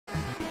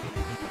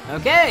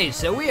Okay,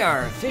 so we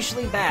are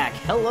officially back.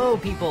 Hello,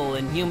 people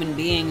and human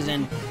beings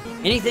and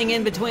anything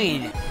in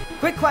between.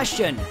 Quick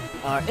question.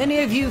 Are any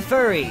of you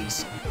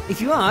furries?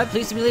 If you are,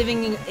 please be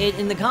leaving it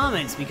in the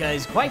comments,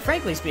 because quite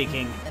frankly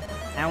speaking,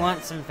 I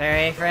want some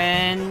furry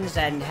friends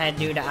and head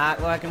do the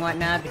artwork and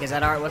whatnot, because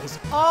that artwork is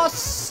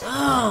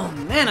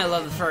awesome! Man, I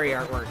love the furry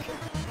artwork.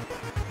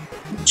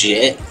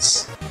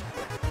 Jizz.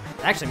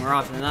 Actually, more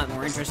often than not,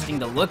 more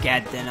interesting to look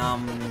at than,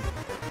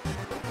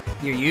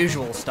 your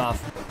usual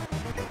stuff.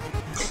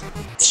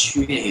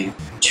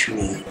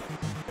 True.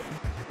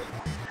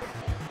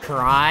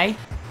 Cry?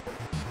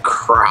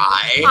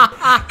 Cry?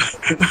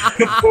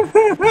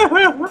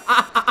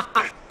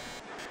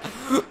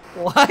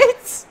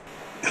 What?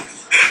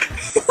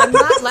 I'm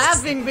not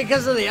laughing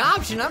because of the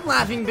option, I'm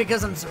laughing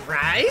because I'm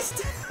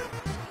surprised.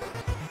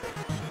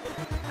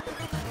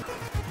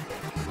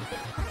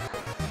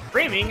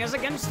 Screaming is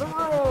against the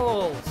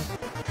rules.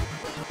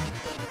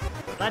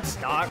 Let's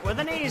start with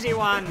an easy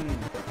one.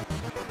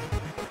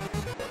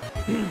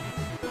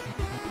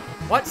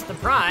 What's the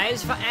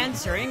prize for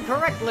answering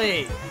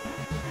correctly?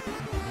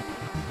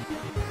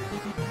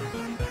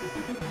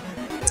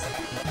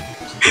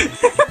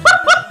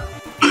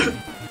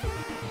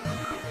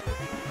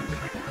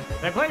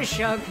 The quiz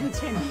show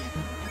continues.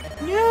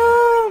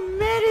 No,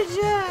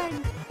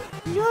 Medijan!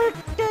 You're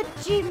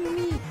touching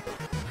me!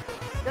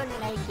 Don't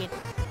like it.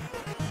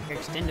 Your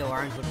extendo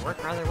arms would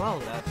work rather well,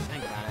 though, if you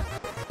think about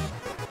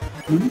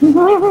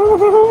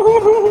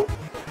it.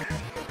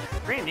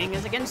 Screaming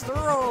is against the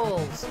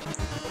rules.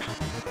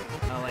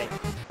 Oh, wait.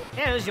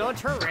 Here's your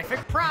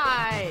terrific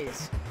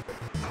prize!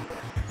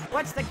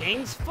 What's the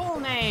king's full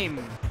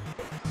name?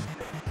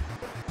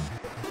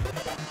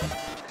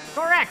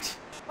 Correct!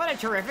 What a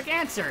terrific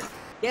answer!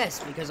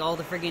 Yes, because all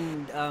the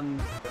friggin',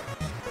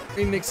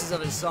 remixes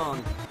of his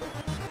song.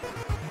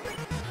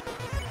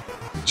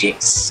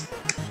 Jizz.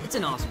 It's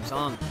an awesome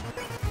song.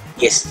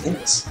 Yes, it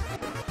is.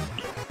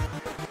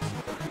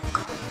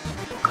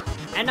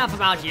 Enough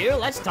about you,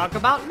 let's talk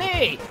about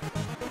me!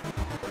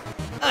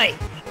 Oi!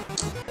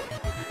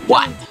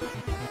 What?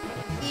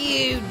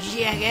 You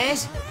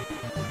jackass!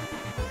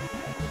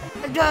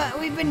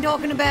 We've been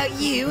talking about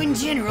you in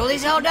general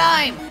this whole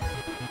time!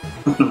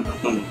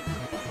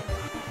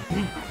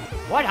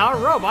 What are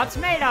robots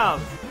made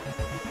of?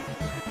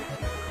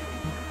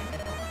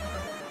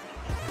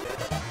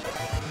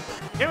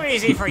 Too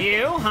easy for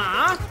you,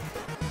 huh?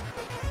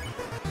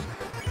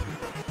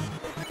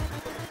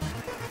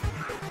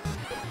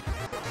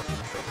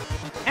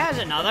 Here's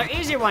another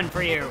easy one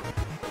for you.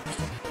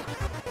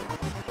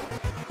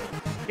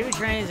 Two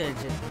trains and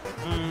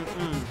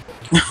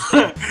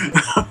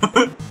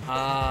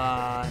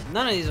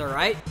none of these are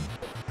right,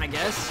 I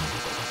guess.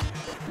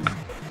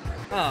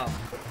 Oh.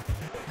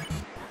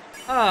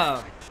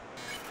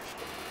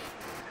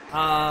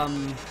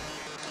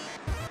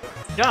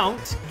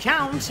 Don't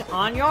count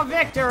on your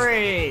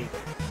victory!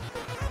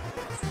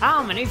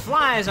 How many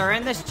flies are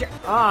in this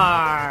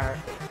jar?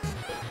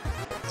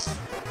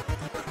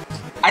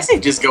 I say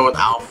just go with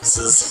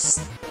Alphys's.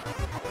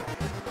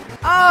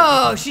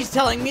 Oh, she's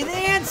telling me the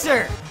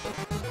answer!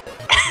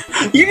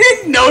 You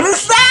didn't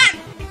notice that?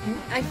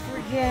 I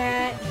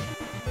forget.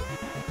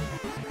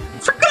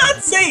 For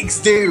God's sakes,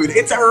 dude,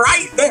 it's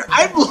right there.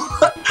 I'm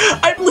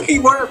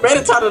looking more at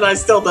Metaton and I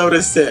still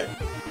noticed it.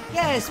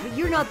 Yes, but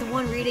you're not the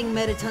one reading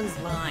Metaton's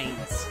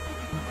lines.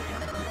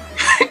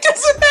 It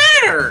doesn't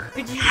matter.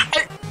 Could you...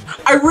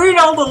 I read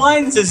all the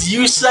lines as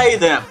you say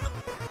them.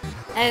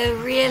 Oh,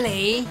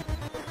 really?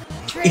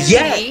 Truly?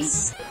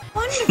 Yes.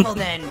 Wonderful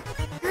then.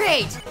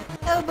 Great.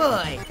 Oh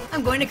boy,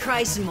 I'm going to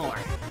cry some more.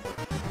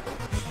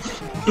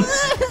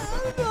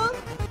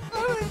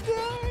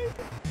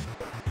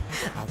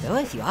 Although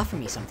if you offer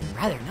me something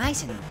rather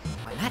nice and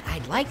whatnot,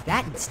 I'd like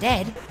that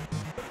instead.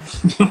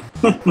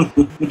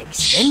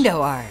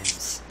 Extendo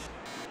arms.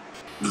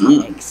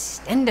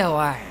 Extendo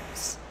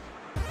arms.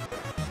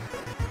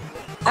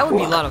 That would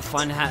be a lot of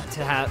fun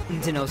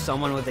to know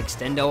someone with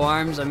extendo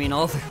arms. I mean,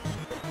 all the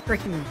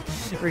freaking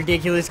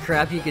ridiculous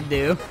crap you could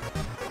do.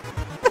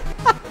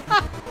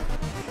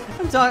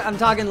 I'm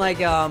talking like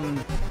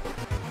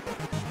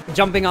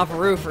jumping off a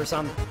roof or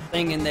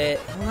something, and the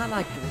well, not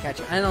like the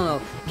catch. I don't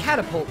know,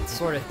 catapult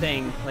sort of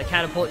thing, like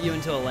catapult you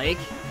into a lake.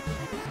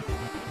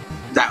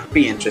 That would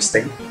be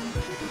interesting.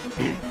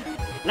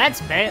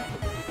 Let's play.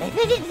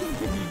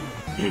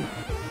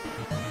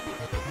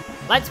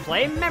 Let's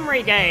play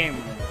memory game.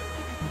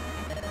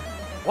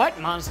 What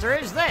monster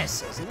is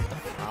this? Isn't it the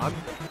frog?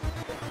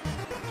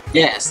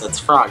 Yes, that's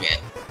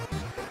Frogget.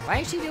 Why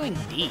is she doing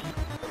D?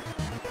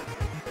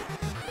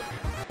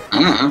 I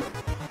don't know.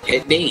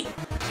 Hit D.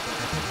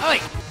 Oi!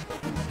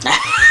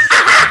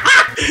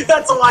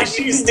 That's why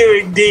she's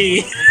doing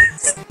D.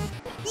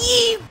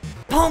 You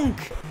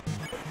punk!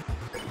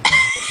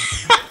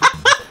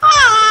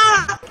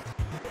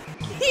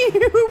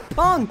 You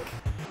punk!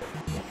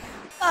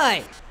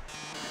 Oi!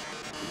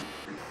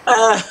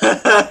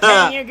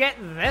 Can you get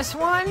this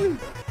one?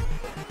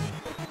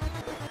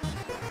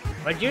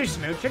 Would you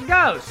smooch a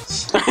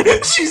ghost?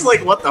 She's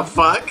like, what the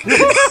fuck?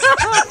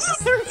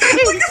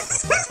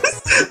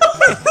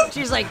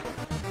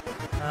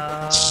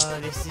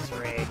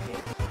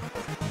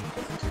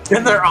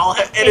 And they're all,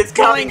 and it's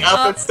counting going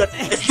up instead of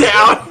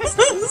down.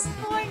 It's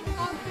going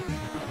up and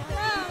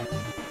down.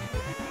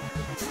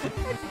 It's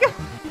going.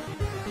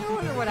 I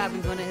wonder what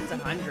happens when it hits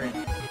 100.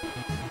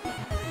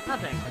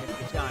 Nothing. It just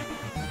keeps going.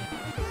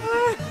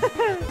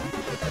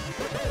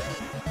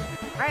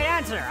 Right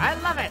answer. I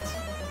love it.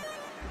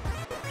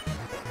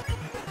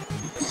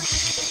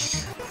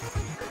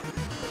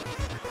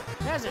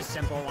 There's a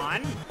simple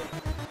one.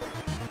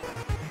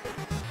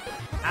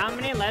 How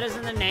many letters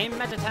in the name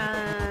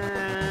Metatan?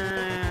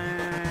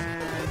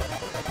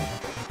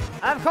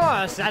 Of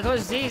course, that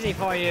was easy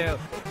for you.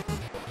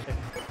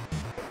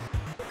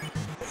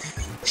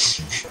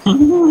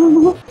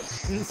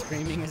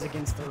 Screaming is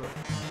against the rule.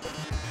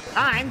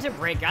 Time to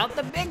break out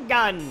the big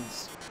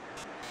guns.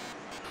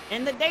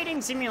 In the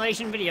dating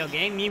simulation video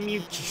game,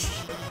 you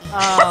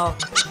Oh.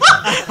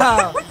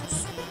 Oh.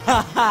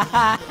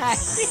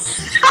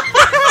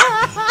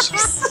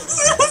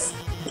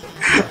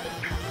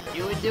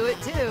 You would do it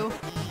too.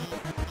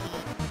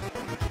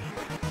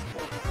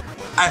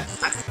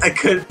 I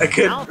couldn't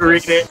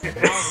read it.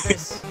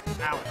 Alphys.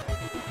 Ow.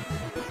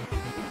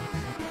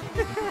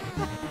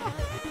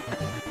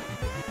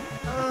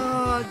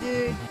 Oh,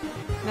 dude.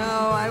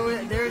 No, I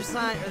would. There were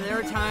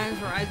times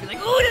where I'd be like,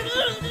 oh,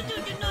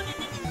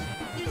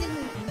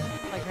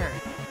 like her.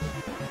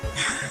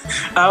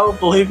 Oh,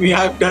 believe me,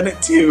 I've done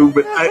it too,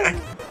 but I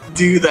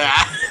do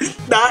that.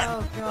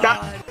 Oh, not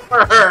God.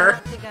 for I her.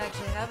 don't think I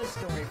actually have a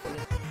story for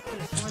this. I could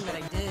have sworn that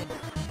I did.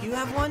 Do you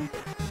have one?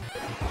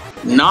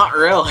 Not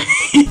really.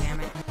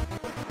 Damn it.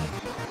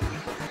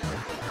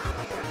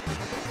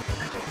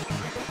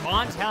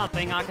 Want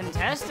helping our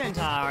contestant,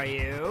 are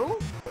you?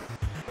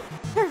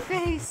 Her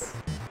face.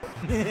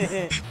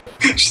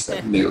 She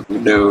said,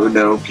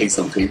 no, please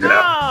don't figure it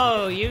out.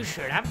 Oh, you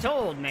should have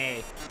told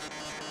me.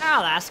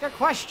 I'll ask a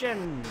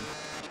question.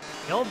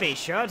 You'll be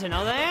sure to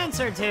know the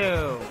answer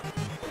to.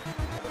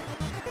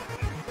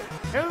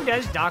 Who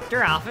does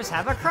Dr. Alphys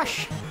have a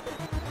crush?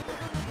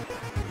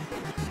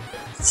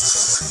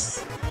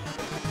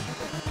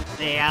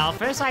 The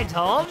Alphys, I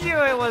told you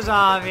it was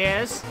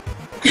obvious.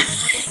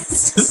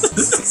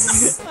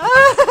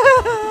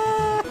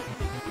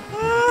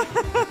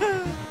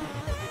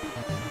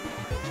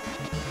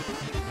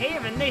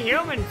 Even the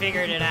human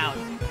figured it out.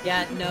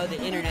 Yeah, no,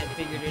 the internet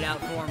figured it out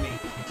for me.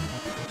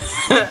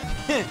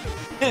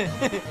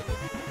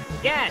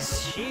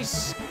 Yes, she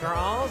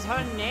scrawls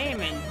her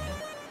name in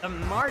the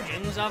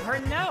margins of her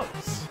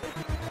notes.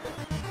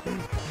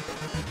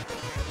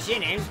 She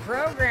names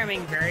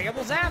programming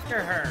variables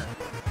after her.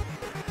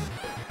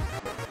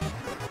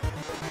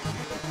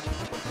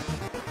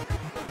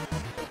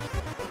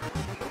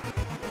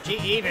 She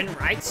even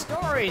writes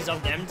stories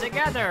of them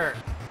together.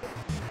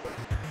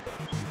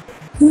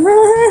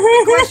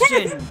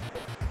 Question.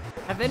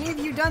 Have any of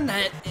you done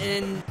that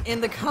in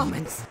the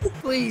comments?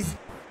 Please,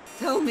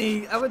 tell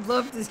me. I would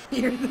love to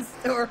hear the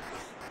story.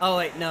 Oh,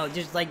 wait, no,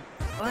 just like,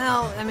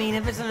 well, I mean,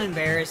 if it's an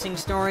embarrassing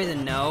story,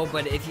 then no,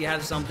 but if you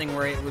have something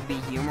where it would be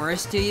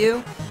humorous to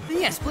you,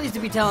 then yes, please do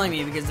be telling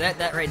me, because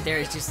that right there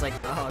is just like,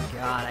 oh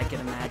god, I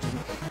can imagine.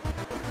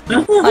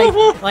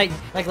 like,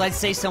 let's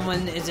say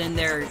someone is in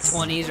their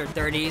 20s or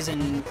 30s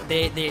and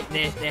they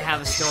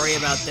have a story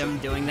about them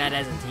doing that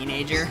as a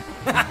teenager.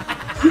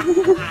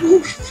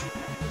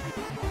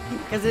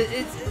 Because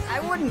I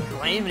wouldn't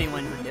blame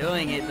anyone for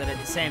doing it, but at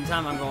the same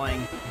time, I'm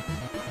going,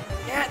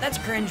 yeah, that's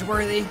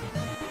cringeworthy.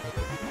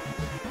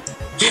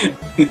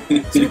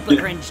 Super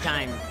cringe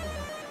time.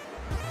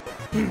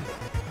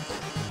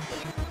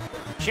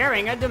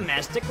 Sharing a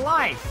domestic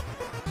life.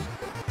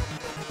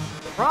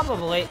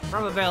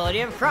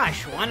 Probability of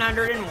crush,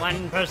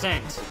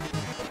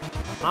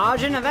 101%.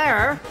 Margin of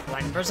error,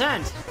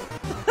 1%.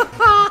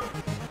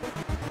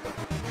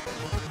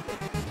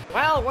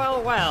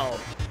 Well.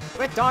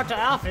 With Dr.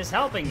 Alphys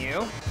helping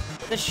you,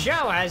 the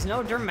show has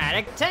no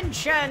dramatic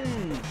tension.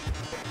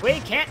 We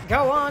can't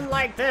go on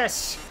like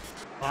this.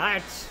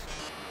 But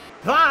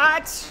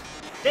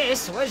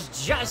this was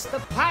just the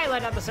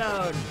pilot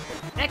episode.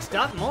 Next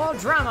up, more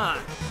drama.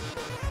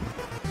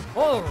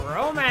 Or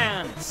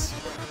romance.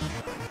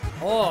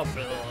 Or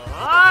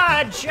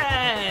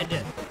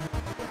bloodshed.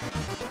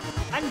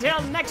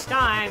 Until next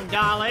time,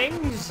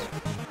 darlings.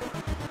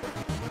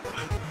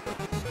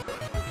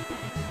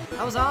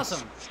 That was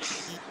awesome.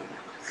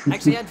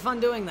 Actually had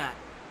fun doing that.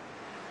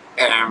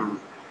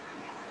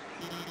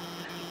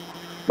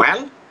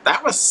 Well,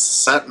 that was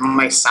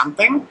certainly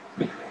something.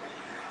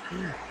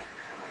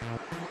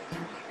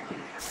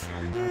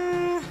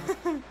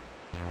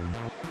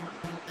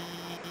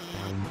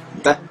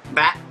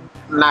 That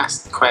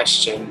last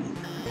question.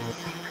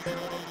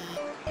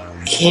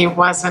 He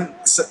wasn't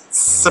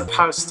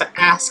supposed to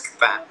ask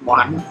that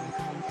one.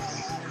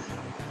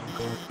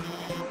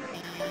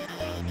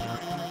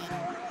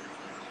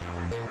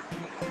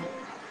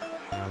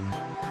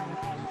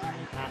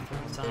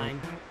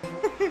 Sign.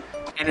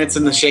 And it's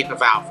in the shape of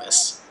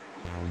Alphys.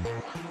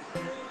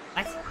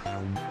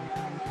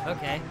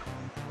 Okay.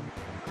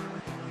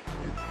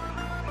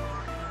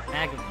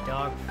 Bag of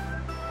dog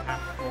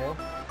half full.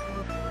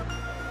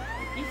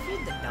 You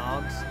feed the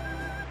dogs.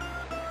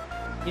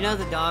 You know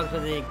the dogs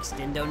with the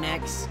extendo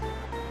necks?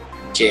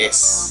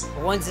 Yes.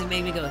 The ones that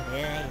made me go.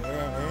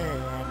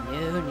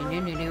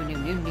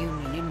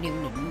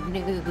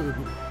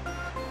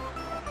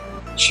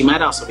 She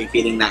might also be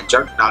feeding that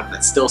jerk dog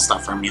that steals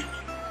stuff from you.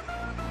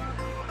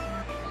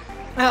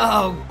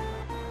 Oh.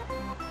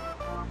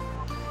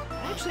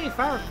 Actually, if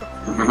I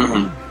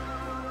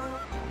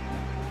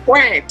were...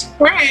 Wait!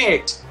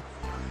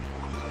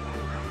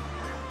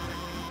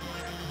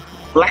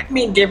 Let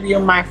me give you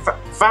my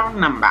phone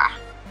number.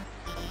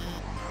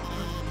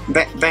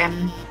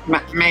 Then,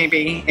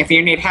 maybe, if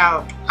you need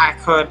help, I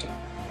could...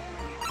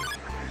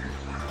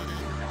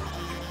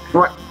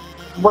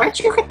 Where'd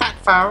you get that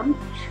phone?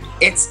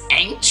 It's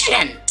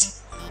ancient!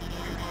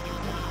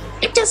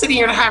 It doesn't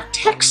even have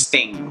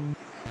texting.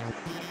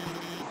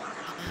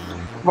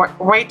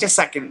 Wait a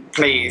second,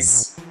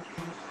 please.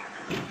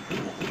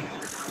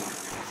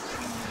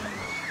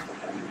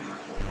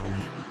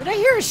 Did I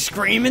hear a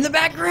scream in the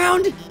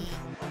background?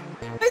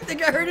 I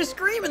think I heard a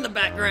scream in the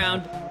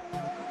background.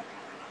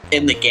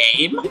 In the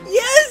game?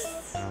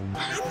 Yes! In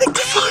the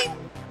game!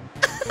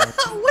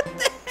 What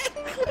the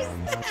heck was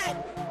that?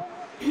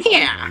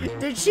 Yeah.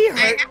 Did she I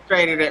hurt?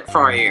 upgraded it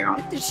for you.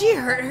 Did she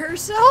hurt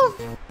herself?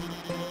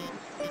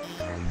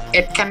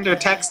 It can do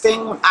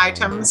texting,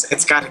 items,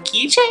 it's got a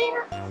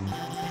keychain.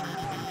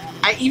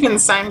 I even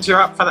signed you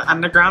up for the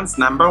Underground's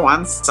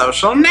 #1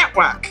 social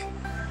network.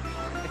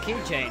 A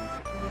keychain.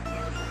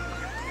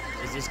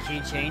 Does this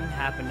keychain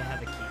happen to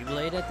have a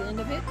keyblade at the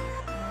end of it?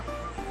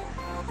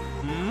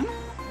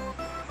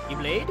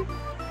 Keyblade?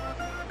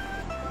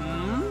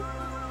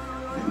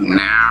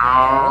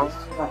 No.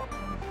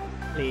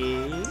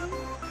 Please?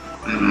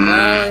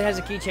 Well, it has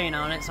a keychain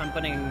on it, so I'm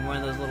putting one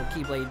of those little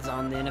keyblades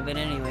on the end of it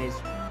anyways.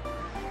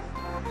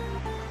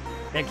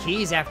 They're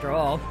keys after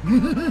all.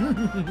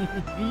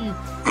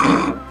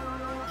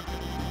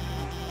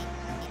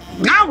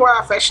 Now we're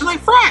officially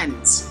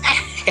friends.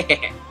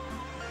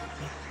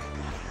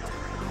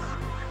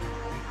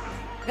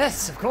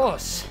 Yes, of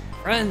course.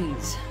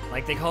 Friends.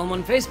 Like they call them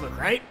on Facebook,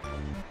 right?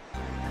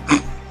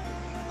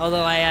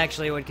 Although I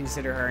actually would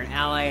consider her an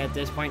ally at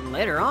this point, and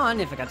later on,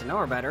 if I got to know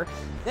her better,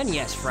 then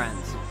yes,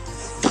 friends.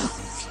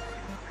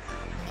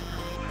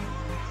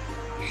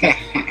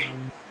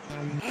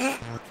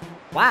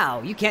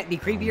 Wow, you can't be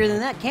creepier than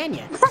that, can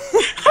you?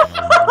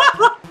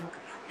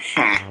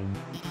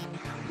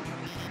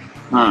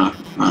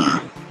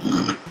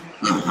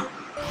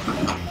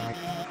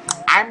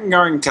 I'm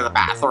going to the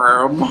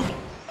bathroom.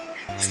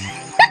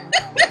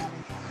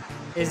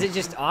 Is it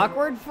just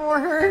awkward for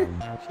her?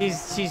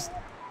 She's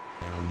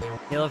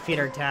Yellow feet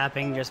are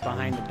tapping just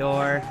behind the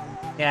door.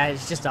 Yeah,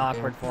 it's just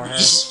awkward for her.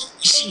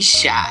 She's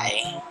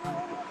shy.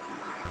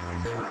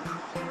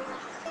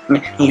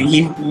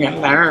 Leave me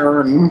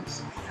alone.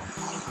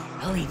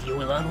 I'll leave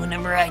you alone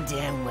whenever I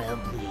damn well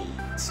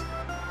please.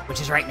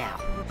 Which is right now.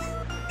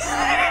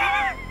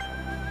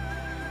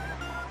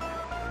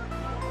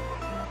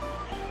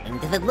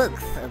 Into the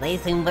books, they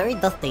seem very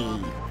dusty.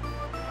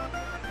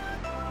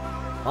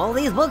 All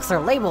these books are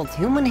labeled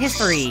Human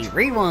History.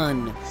 Read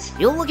one.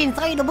 You look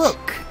inside the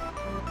book.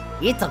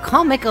 It's a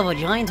comic of a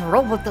giant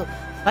robot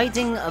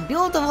fighting a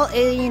beautiful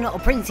alien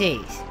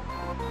princess.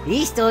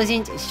 This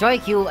doesn't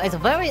strike you as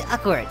very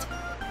accurate.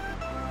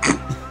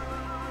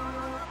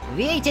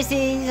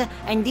 VHSs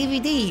and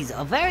DVDs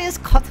of various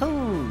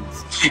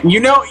cartoons. You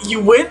know, you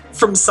went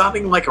from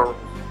sounding like a...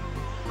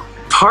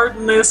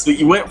 Pardon this, but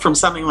you went from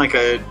sounding like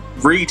a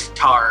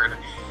retard.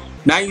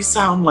 Now you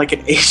sound like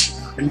an Asian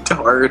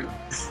retard.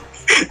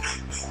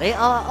 They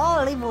are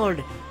all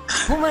labeled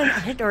Human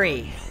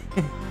History.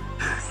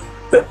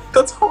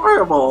 That's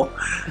horrible.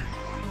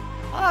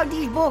 All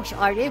these books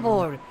are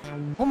labeled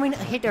Human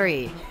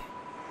History.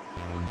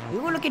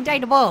 You look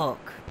inside the book.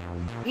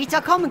 It's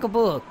a comic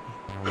book.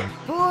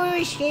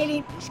 Two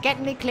scantily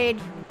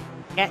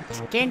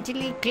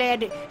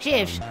clad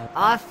ships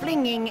are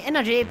flinging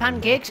energy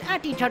pancakes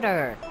at each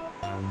other.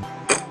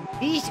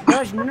 This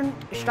does not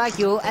strike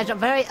you as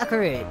very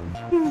accurate.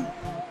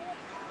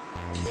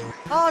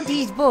 All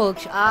these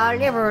books are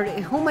labeled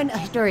Human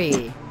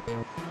History.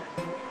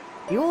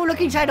 You look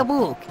inside the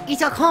book.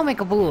 It's a comic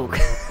book.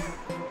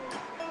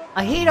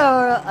 A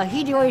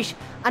hideous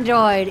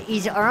android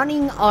is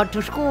running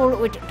to school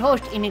with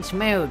toast in its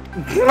mouth.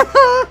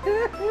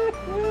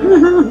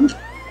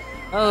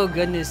 Oh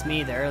goodness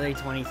me, the early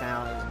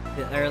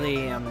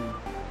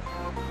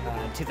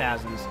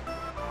 2000s.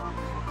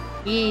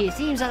 It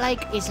seems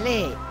like it's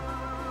late.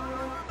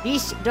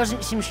 This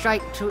doesn't seem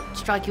strike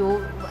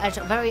you as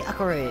very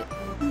accurate.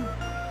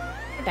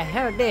 What the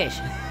hell is this?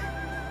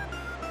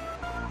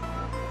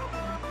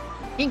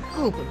 Pink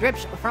goop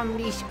drips from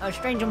this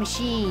strange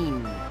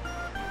machine.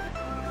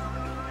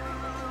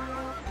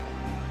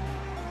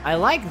 I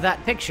like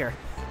that picture.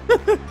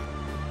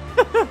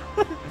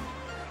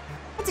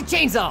 What's a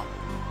chainsaw?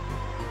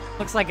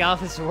 Looks like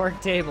office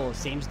work table.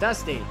 Seems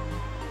dusty.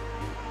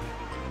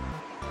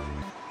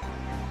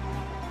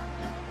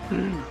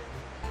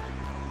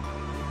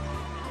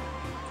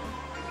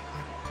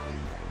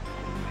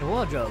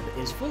 wardrobe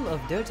is full of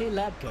dirty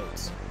lab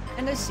coats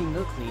and a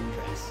single clean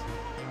dress.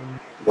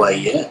 Why,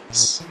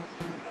 yes.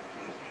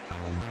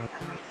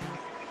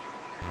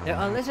 There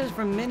are letters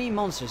from many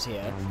monsters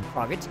here.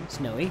 Frogget,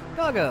 Snowy,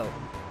 Doggo.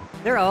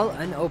 They're all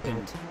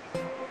unopened.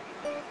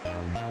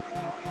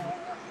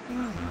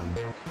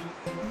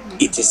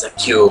 It is a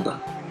cube.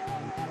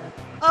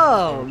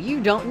 Oh,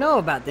 you don't know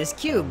about this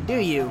cube, do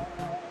you?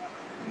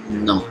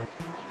 No.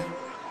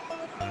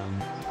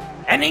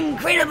 An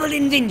incredible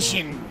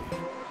invention!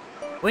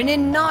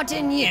 When not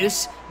in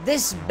use,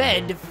 this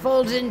bed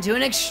folds into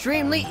an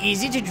extremely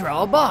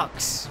easy-to-draw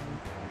box.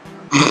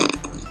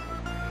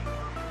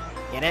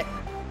 Get it?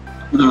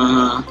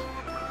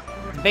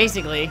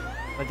 Basically,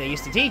 what they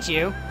used to teach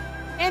you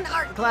in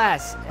art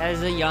class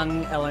as a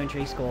young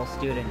elementary school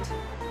student.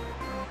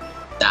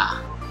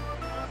 Da.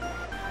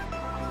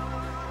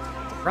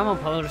 The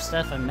promo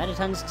poster for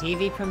Metaton's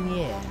TV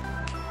premiere.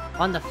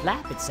 On the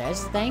flap it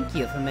says, "Thank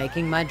you for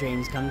making my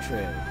dreams come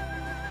true."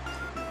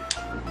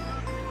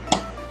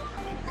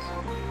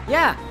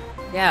 Yeah.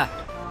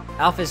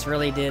 Alphys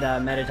really did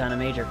Metaton a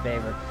major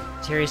favor.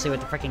 Seriously, with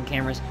the freaking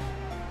cameras.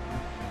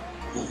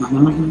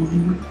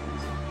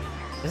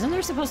 Isn't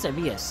there supposed to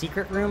be a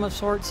secret room of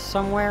sorts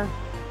somewhere?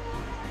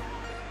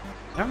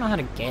 I don't know how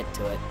to get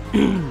to it.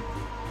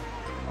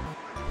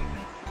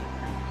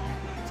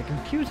 It's a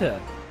computer.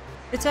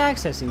 It's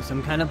accessing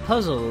some kind of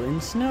puzzle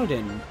in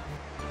Snowden.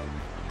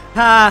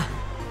 Ha!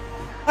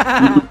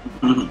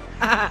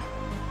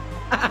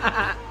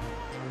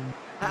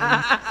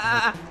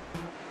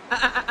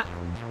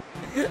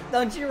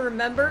 Don't you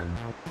remember?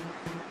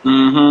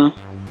 The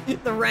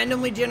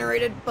randomly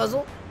generated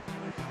puzzle?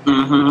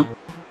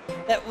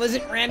 That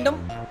wasn't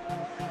random?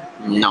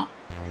 No.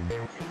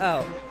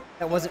 Oh,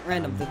 that wasn't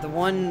random. The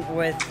one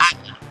with...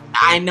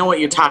 I know what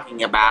you're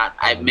talking about.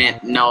 I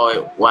meant, no,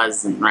 it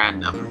wasn't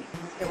random.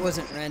 It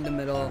wasn't random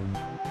at all.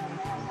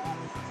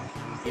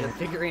 Yeah, a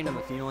figurine of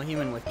a female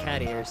human with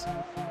cat ears.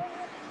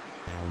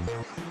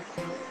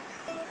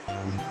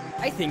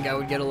 I think I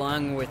would get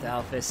along with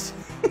Alphys.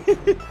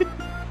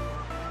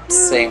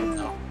 Same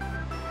though.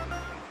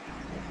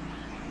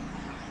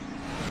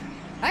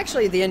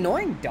 Actually, the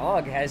annoying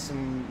dog has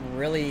some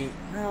really...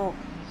 Well,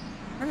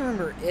 I don't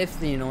remember if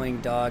the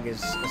annoying dog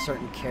is a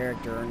certain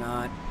character or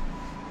not.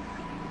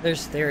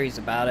 There's theories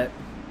about it.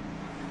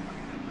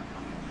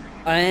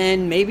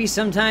 And maybe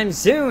sometime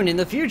soon in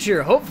the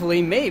future,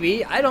 hopefully,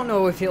 maybe, I don't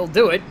know if he'll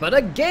do it, but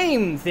a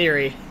game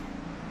theory.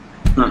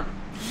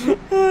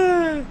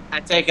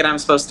 I take it I'm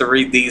supposed to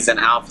read these in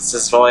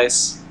Alphys'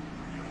 voice?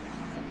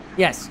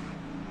 Yes.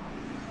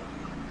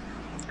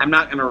 I'm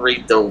not gonna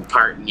read the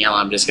part in yellow,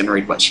 I'm just gonna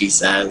read what she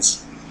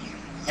says.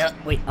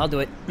 Wait, I'll do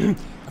it.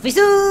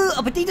 Ofisu,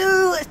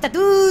 apetito,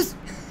 status.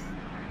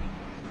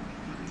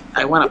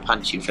 I wanna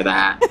punch you for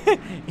that.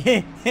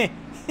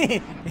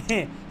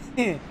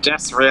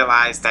 Just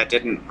realized I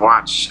didn't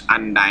watch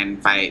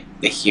Undyne fight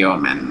the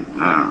human.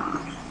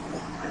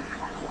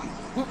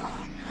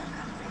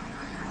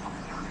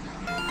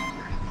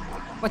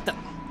 What the?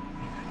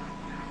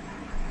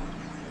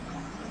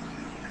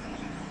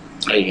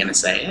 Are you gonna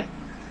say it?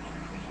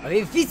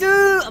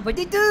 Ofisu,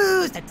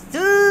 apetito,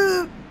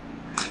 status.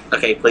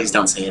 Okay, please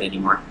don't say it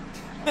anymore.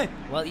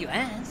 Well, you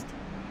asked.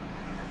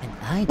 And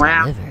I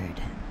Well.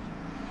 delivered.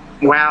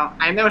 Well,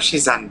 I know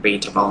she's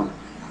unbeatable.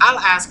 I'll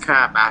ask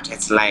her about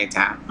it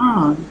later.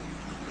 You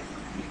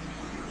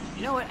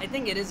know what? I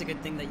think it is a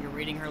good thing that you're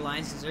reading her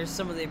lines, because there's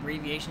some of the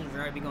abbreviations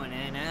where I'd be going,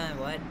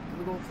 what?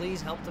 Google,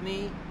 please help to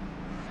me.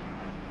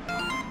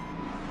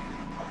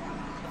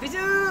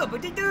 Ofisu,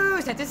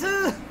 apetito, status.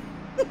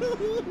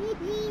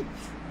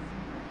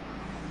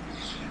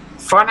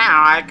 For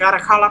now, I gotta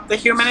call up the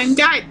human and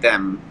guide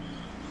them.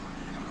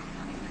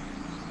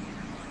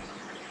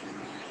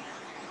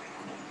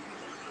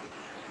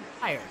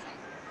 Higher.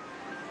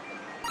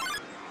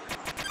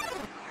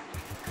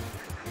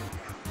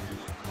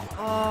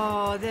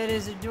 Oh, that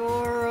is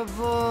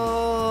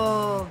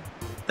adorable.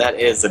 That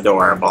is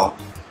adorable.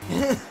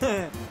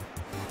 I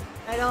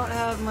don't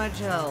have much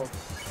health.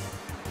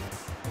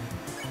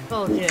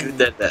 Vulcan.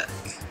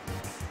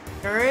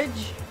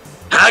 Courage?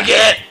 Hug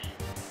it!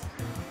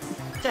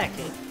 Check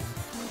it.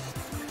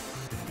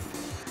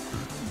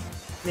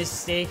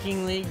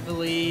 Mistakenly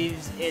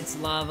believes its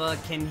lava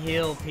can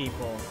heal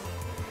people.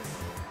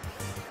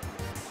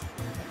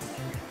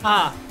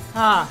 Ha!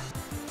 Ha!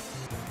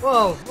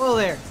 Whoa! Whoa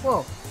there!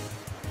 Whoa!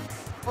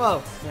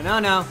 Whoa!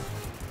 No.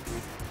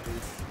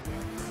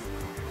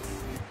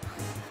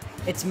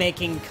 It's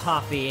making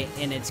coffee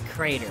in its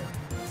crater.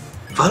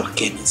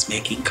 Vulcan is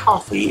making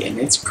coffee in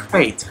its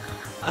crate.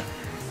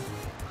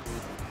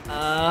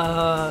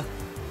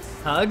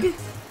 Hug? It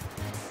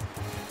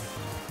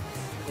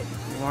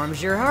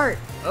warms your heart.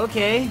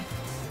 Okay.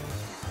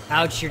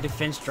 Ouch, your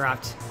defense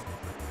dropped.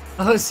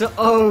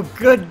 Oh,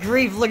 good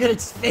grief, look at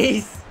its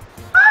face.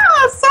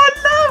 Ah, so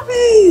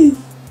lovely!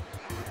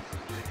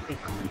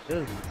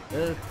 Ooh.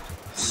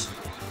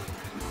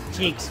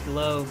 Cheeks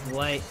glow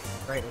white,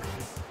 brightly.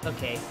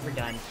 Okay, we're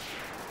done.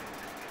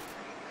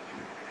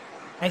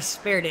 I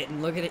spared it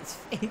and look at its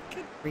face.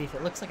 Good grief,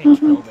 it looks like I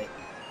killed it.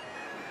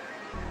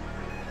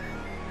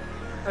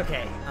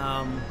 Okay,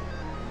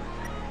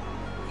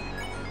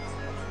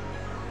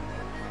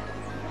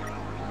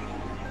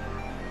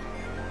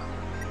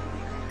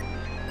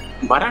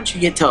 Why don't you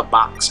get to a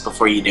box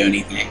before you do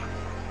anything?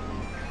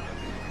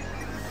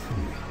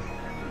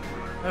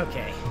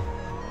 okay.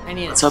 I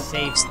need What's a up,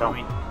 save Stone?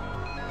 point.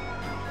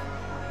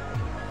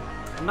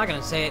 I'm not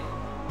gonna say it.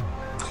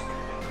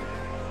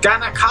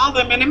 Gonna call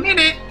them in a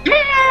minute.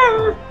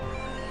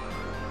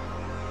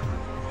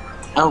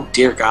 Oh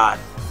dear God.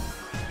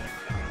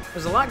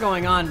 There's a lot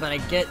going on, but I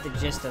get the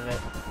gist of it.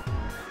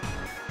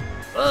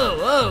 Whoa,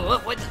 whoa,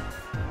 what the?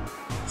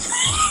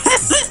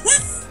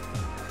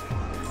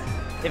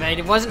 If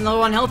I wasn't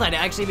low on health, I'd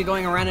actually be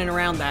going around and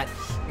around that,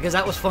 because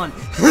that was fun.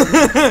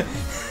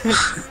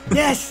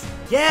 Yes,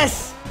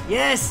 yes,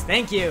 yes,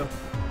 thank you.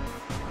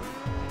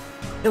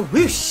 The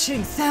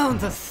whooshing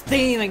sounds of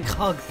steam and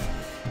cogs.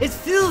 It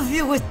fills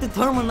you with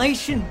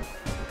determination.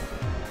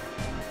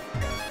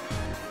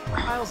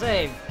 I'll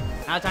save.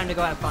 Now time to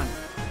go have fun.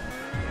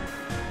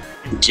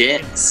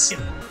 Jets.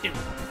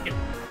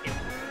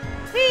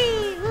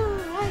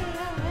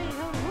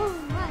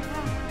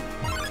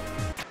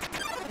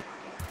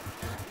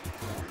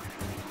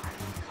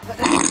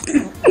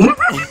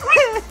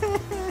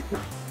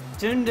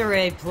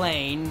 Tsundere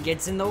plane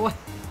gets in the way.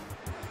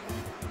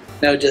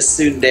 No, just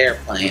Sundare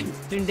plane.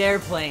 Tsundere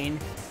plane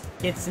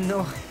gets in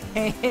the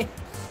way.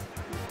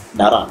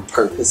 Not on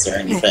purpose or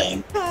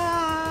anything.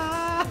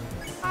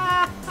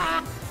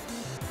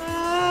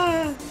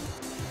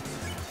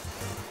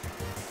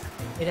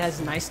 It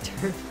has nice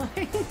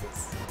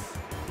turbines.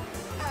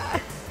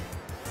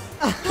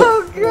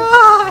 Oh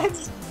God!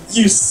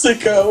 You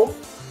sicko!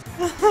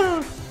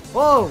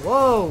 Whoa,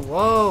 whoa,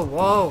 whoa,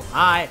 whoa!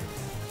 Hi.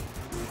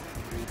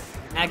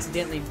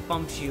 Accidentally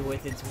bumps you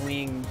with its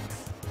wing.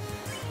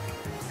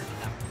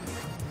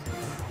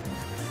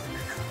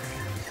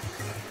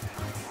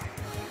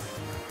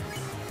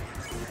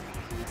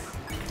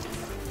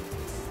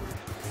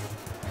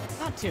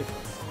 Not too.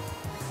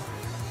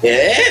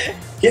 Yeah?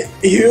 Get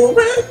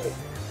human?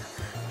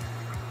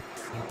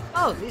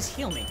 Oh, please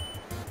heal me.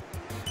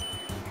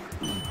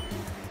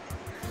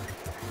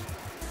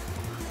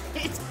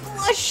 It's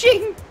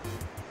blushing!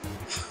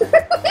 Look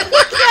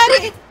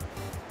at it!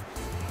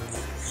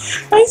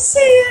 I see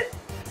it!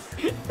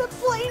 The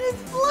plane is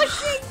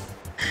blushing!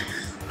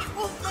 It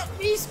won't let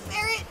me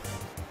spare it!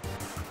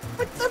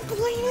 But the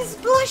plane is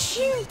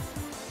blushing!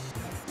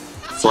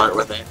 Flirt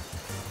with it.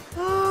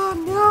 Oh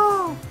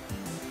no!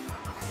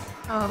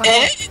 Oh,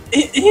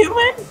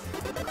 Human?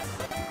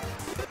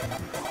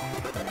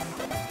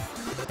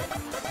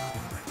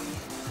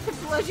 the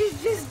blush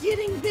is just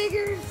getting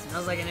bigger!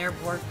 Smells like an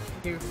airport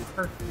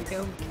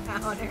perfume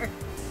counter.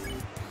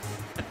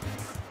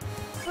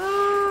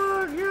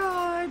 Oh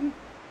god!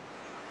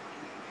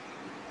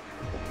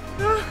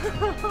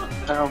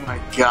 Oh my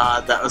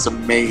God, that was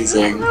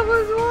amazing. That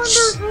was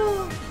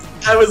wonderful!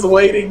 I was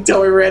waiting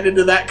till we ran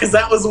into that because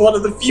that was one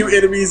of the few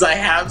enemies I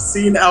have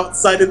seen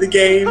outside of the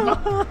game.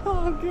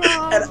 Oh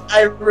god! And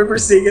I remember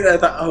seeing it and I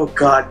thought, oh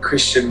God,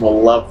 Christian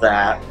will love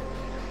that.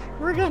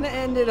 We're gonna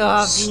end it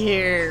off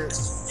here.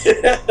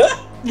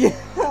 Yeah.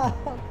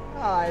 Oh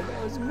god,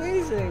 that was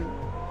amazing.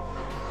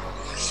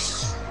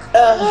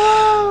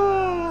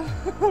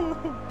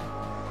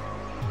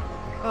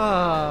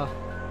 Oh.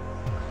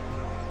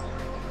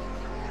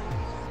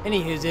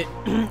 Anywho's it.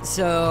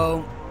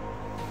 So,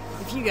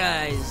 if you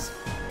guys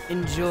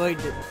enjoyed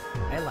it,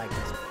 I like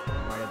this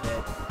part a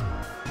bit.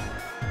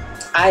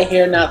 I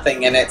hear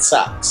nothing and it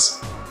sucks.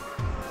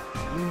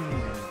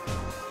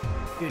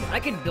 Dude, I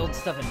could build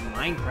stuff in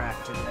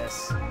Minecraft in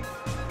this.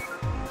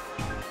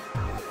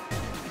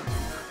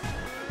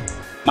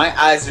 My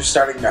eyes are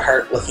starting to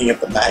hurt looking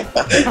at the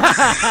magma.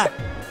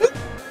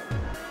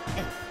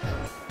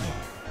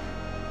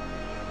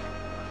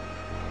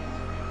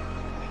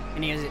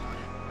 Anyways,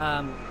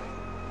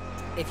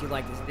 if you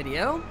like this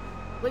video,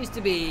 please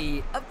to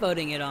be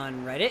upvoting it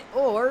on Reddit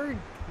or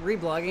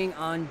reblogging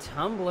on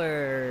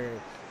Tumblr.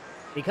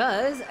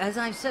 Because, as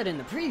I've said in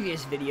the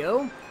previous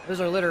video, those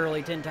are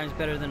literally 10 times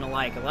better than a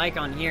like. A like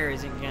on here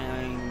isn't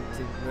going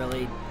to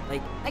really,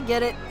 like, I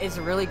get it, it's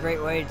a really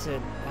great way to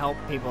help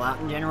people out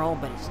in general,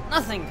 but it's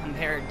nothing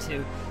compared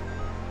to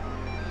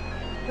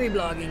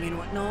reblogging and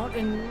whatnot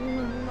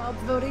and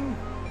upvoting.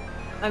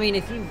 I mean,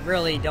 if you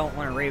really don't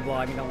want to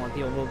reblog and don't want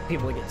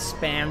people to get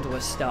spammed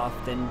with stuff,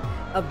 then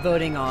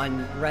upvoting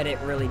on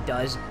Reddit really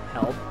does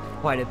help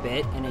quite a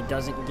bit, and it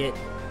doesn't get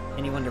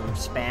anyone to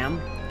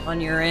spam on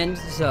your end,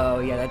 so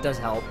yeah, that does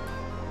help,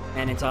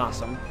 and it's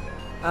awesome.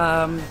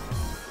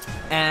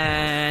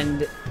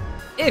 And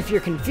if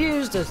you're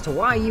confused as to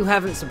why you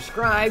haven't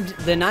subscribed,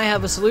 then I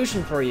have a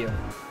solution for you.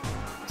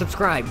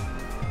 Subscribe.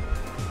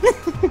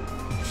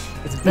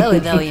 It's very,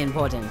 very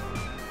important.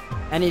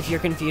 And if you're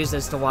confused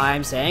as to why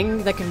I'm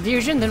saying the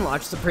confusion, then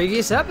watch the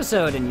previous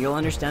episode and you'll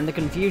understand the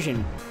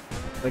confusion.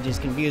 Which is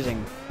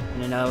confusing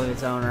in and of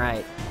its own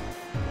right.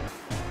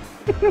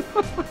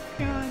 Oh,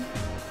 God.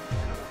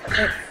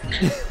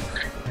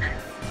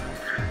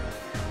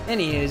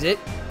 Any use it.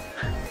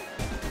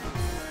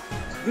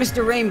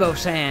 Mr. Rainbow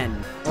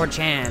San, or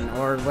Chan,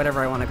 or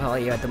whatever I want to call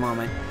you at the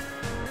moment.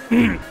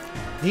 Do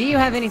you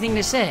have anything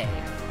to say?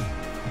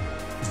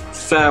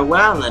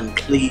 Farewell, and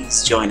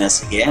please join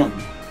us again.